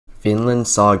Vinland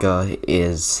Saga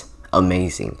is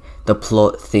amazing. The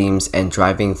plot, themes, and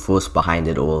driving force behind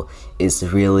it all is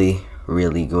really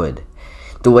good.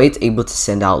 The way it's able to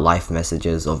send out life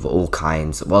messages of all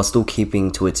kinds while still keeping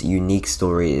to its unique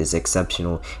story is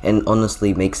exceptional and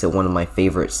honestly makes it one of my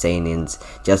favorite seinens,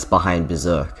 just behind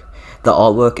Berserk. The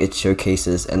artwork it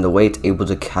showcases and the way it's able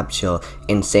to capture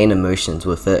insane emotions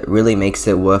with it really makes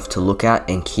it worth to look at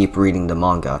and keep reading the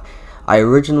manga. I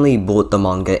originally bought the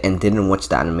manga and didn't watch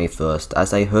the anime first,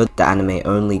 as I heard the anime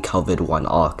only covered one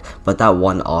arc, but that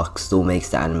one arc still makes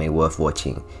the anime worth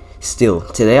watching. Still,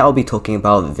 today I'll be talking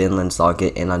about Vinland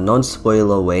Saga in a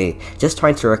non-spoiler way, just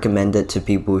trying to recommend it to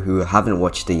people who haven't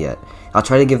watched it yet. I'll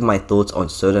try to give my thoughts on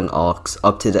certain arcs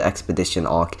up to the expedition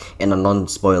arc in a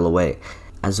non-spoiler way,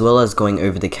 as well as going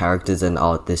over the characters and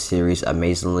art this series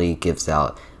amazingly gives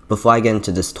out. Before I get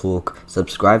into this talk,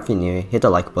 subscribe if you're new, hit the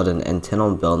like button and turn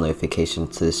on bell notification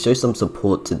to show some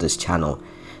support to this channel.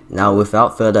 Now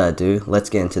without further ado, let's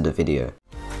get into the video.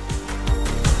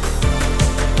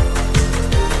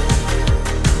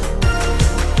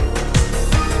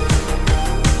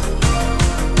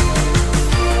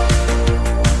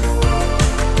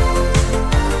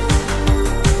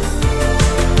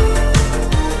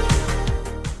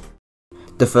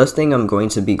 The first thing I'm going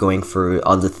to be going through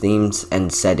are the themes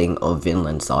and setting of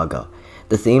Vinland Saga.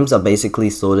 The themes are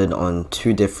basically sorted on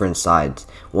two different sides,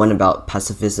 one about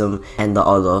pacifism and the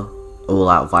other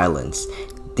all-out violence.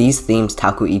 These themes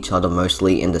tackle each other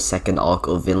mostly in the second arc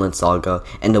of Vinland Saga,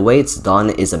 and the way it's done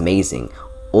is amazing.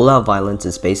 All-out violence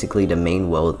is basically the main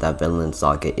world that Vinland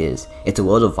Saga is. It's a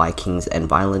world of Vikings and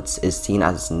violence is seen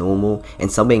as normal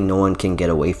and something no one can get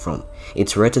away from.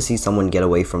 It's rare to see someone get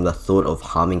away from the thought of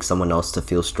harming someone else to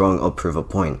feel strong or prove a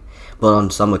point, but on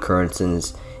some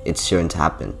occurrences it's shown to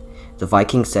happen. The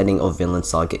Viking setting of Vinland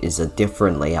Saga is a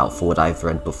different layout for what I've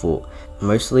read before.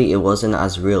 Mostly it wasn't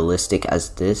as realistic as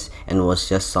this and was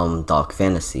just some dark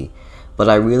fantasy. But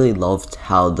I really loved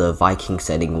how the Viking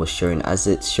setting was shown, as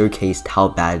it showcased how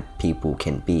bad people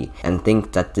can be and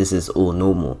think that this is all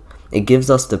normal. It gives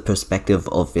us the perspective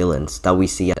of villains that we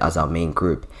see as our main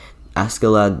group.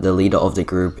 Askeladd, the leader of the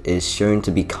group, is shown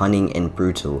to be cunning and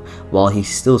brutal, while he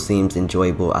still seems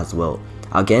enjoyable as well.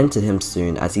 I'll get into him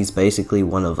soon, as he's basically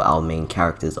one of our main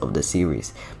characters of the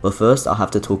series. But first I'll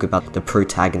have to talk about the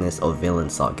protagonist of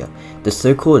Vinland Saga, the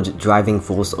so-called driving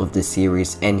force of the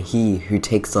series and he who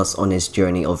takes us on his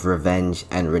journey of revenge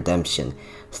and redemption.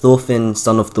 Thorfinn,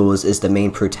 son of Thors, is the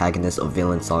main protagonist of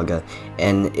Vinland Saga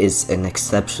and is an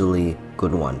exceptionally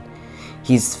good one.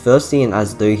 He's first seen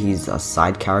as though he's a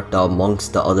side character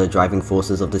amongst the other driving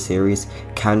forces of the series.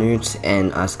 Canute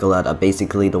and Askeladd are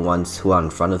basically the ones who are in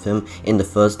front of him in the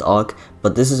first arc,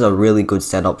 but this is a really good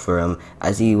setup for him,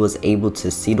 as he was able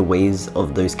to see the ways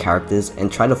of those characters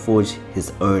and try to forge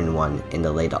his own one in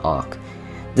the later arc.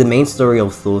 The main story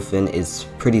of Thorfinn is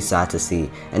pretty sad to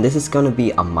see, and this is going to be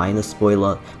a minor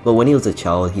spoiler, but when he was a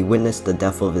child he witnessed the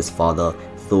death of his father,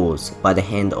 Thors, by the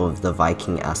hand of the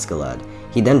Viking Askeladd.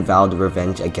 He then vowed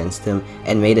revenge against him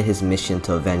and made it his mission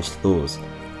to avenge Thors.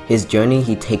 His journey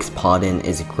he takes part in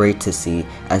is great to see,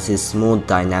 as his small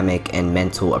dynamic and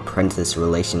mental apprentice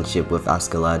relationship with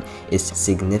Askeladd is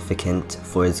significant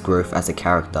for his growth as a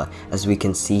character, as we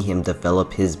can see him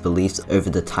develop his beliefs over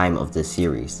the time of the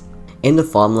series. In the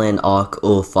Farmland arc,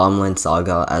 or Farmland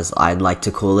Saga as I'd like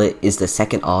to call it, is the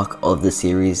second arc of the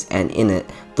series, and in it,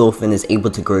 Thorfinn is able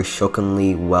to grow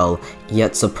shockingly well,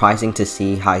 yet surprising to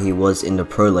see how he was in the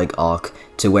prologue arc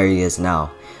to where he is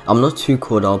now. I'm not too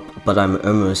caught up, but I'm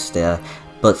almost there,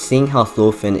 but seeing how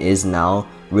Thorfinn is now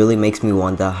really makes me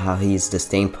wonder how he's the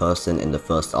same person in the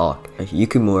first arc.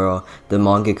 Yukimura, the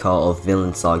mangaka of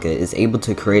Vinland Saga, is able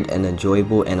to create an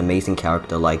enjoyable and amazing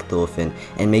character like Thorfinn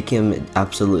and make him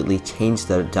absolutely change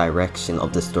the direction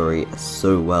of the story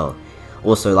so well.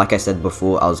 Also, like I said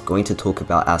before, I was going to talk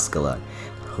about Askeladd.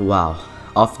 Wow.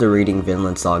 After reading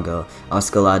Vinland Saga,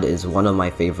 Askeladd is one of my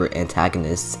favorite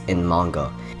antagonists in manga.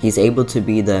 He's able to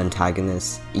be the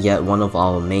antagonist, yet one of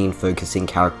our main focusing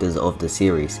characters of the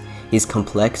series. He's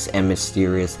complex and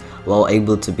mysterious, while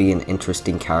able to be an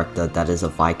interesting character that is a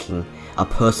Viking, a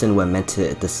person we're meant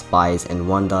to despise and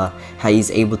wonder how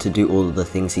he's able to do all of the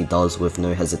things he does with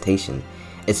no hesitation.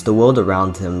 It's the world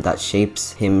around him that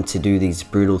shapes him to do these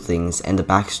brutal things, and the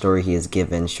backstory he is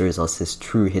given shows us his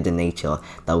true hidden nature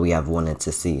that we have wanted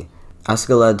to see.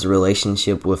 Askeladd's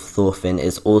relationship with Thorfinn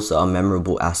is also a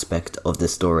memorable aspect of the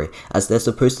story, as they're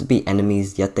supposed to be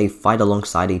enemies yet they fight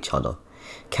alongside each other.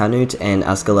 Canute and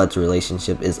Askeladd's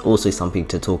relationship is also something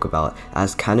to talk about,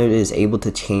 as Canute is able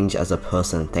to change as a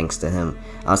person thanks to him.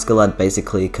 Askeladd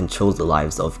basically controls the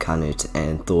lives of Canute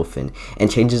and Thorfinn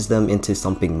and changes them into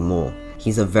something more.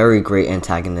 He's a very great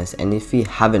antagonist, and if you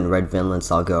haven't read Vinland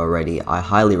Saga already, I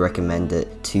highly recommend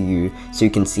it to you so you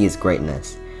can see his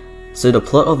greatness. So the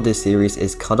plot of this series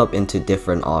is cut up into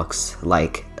different arcs,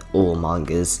 like all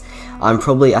mangas. I'm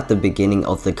probably at the beginning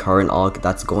of the current arc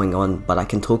that's going on, but I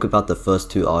can talk about the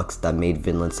first 2 arcs that made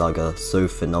Vinland Saga so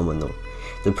phenomenal.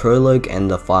 The prologue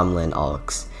and the farmland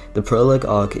arcs. The prologue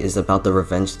arc is about the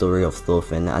revenge story of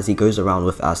Thorfinn as he goes around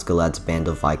with Askeladd's band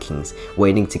of Vikings,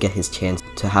 waiting to get his chance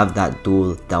to have that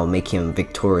duel that will make him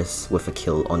victorious with a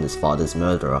kill on his father's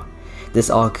murderer. This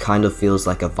arc kind of feels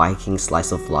like a Viking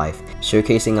slice of life,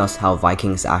 showcasing us how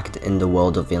Vikings act in the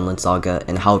world of Vinland Saga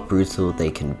and how brutal they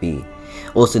can be.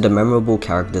 Also, the memorable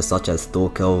characters such as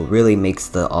Thorkel really makes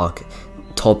the arc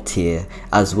top tier,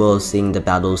 as well as seeing the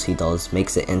battles he does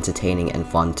makes it entertaining and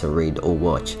fun to read or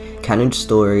watch. Canon's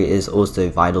story is also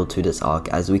vital to this arc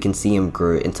as we can see him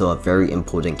grow into a very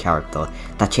important character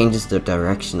that changes the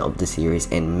direction of the series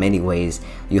in many ways.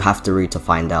 You have to read to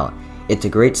find out. It's a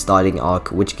great starting arc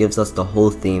which gives us the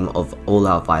whole theme of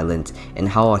all-out violence and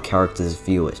how our characters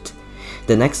view it.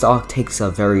 The next arc takes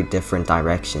a very different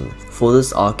direction. For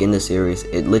this arc in the series,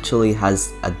 it literally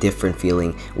has a different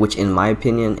feeling, which in my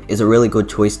opinion is a really good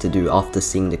choice to do after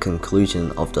seeing the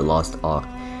conclusion of the last arc.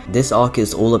 This arc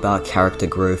is all about character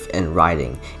growth and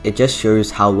writing. It just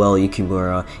shows how well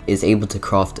Yukimura is able to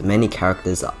craft many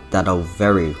characters that are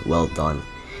very well done.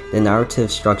 The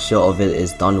narrative structure of it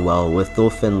is done well, with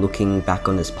Thorfinn looking back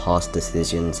on his past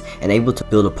decisions and able to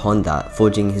build upon that,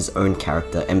 forging his own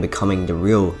character and becoming the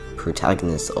real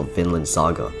protagonist of Vinland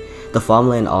Saga. The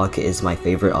farmland arc is my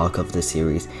favorite arc of the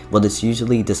series, but it's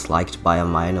usually disliked by a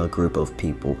minor group of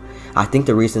people. I think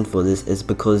the reason for this is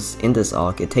because in this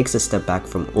arc it takes a step back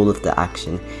from all of the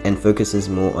action and focuses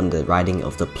more on the writing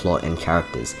of the plot and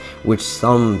characters, which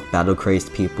some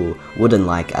battle-crazed people wouldn't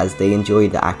like as they enjoy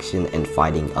the action and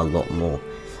fighting a lot more.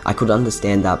 I could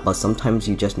understand that, but sometimes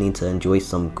you just need to enjoy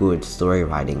some good story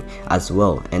writing as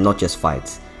well and not just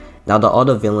fights. Now, the art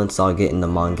of Vinland Saga in the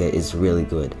manga is really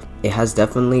good. It has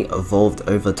definitely evolved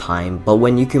over time, but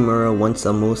when Yukimura wants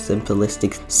a more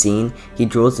simplistic scene, he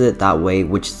draws it that way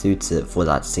which suits it for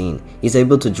that scene. He's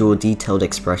able to draw detailed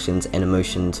expressions and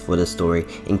emotions for the story,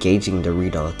 engaging the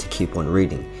reader to keep on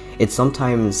reading. It's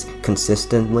sometimes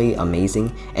consistently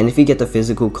amazing, and if you get the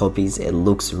physical copies, it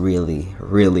looks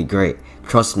really great.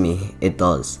 Trust me, it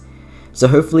does. So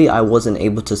hopefully I wasn't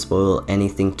able to spoil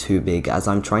anything too big, as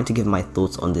I'm trying to give my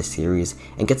thoughts on this series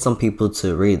and get some people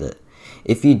to read it.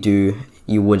 If you do,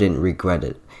 you wouldn't regret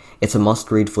it. It's a must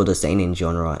read for the seinen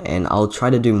genre, and I'll try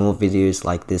to do more videos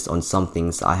like this on some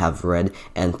things I have read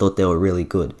and thought they were really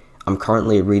good. I'm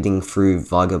currently reading through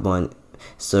Vagabond,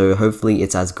 so hopefully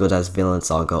it's as good as Vinland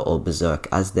Saga or Berserk,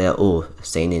 as they're all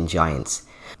seinen giants.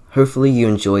 Hopefully you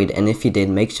enjoyed, and if you did,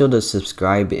 make sure to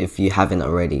subscribe if you haven't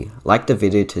already. Like the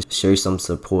video to show some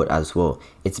support as well.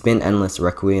 It's been Endless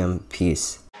Requiem.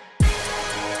 Peace.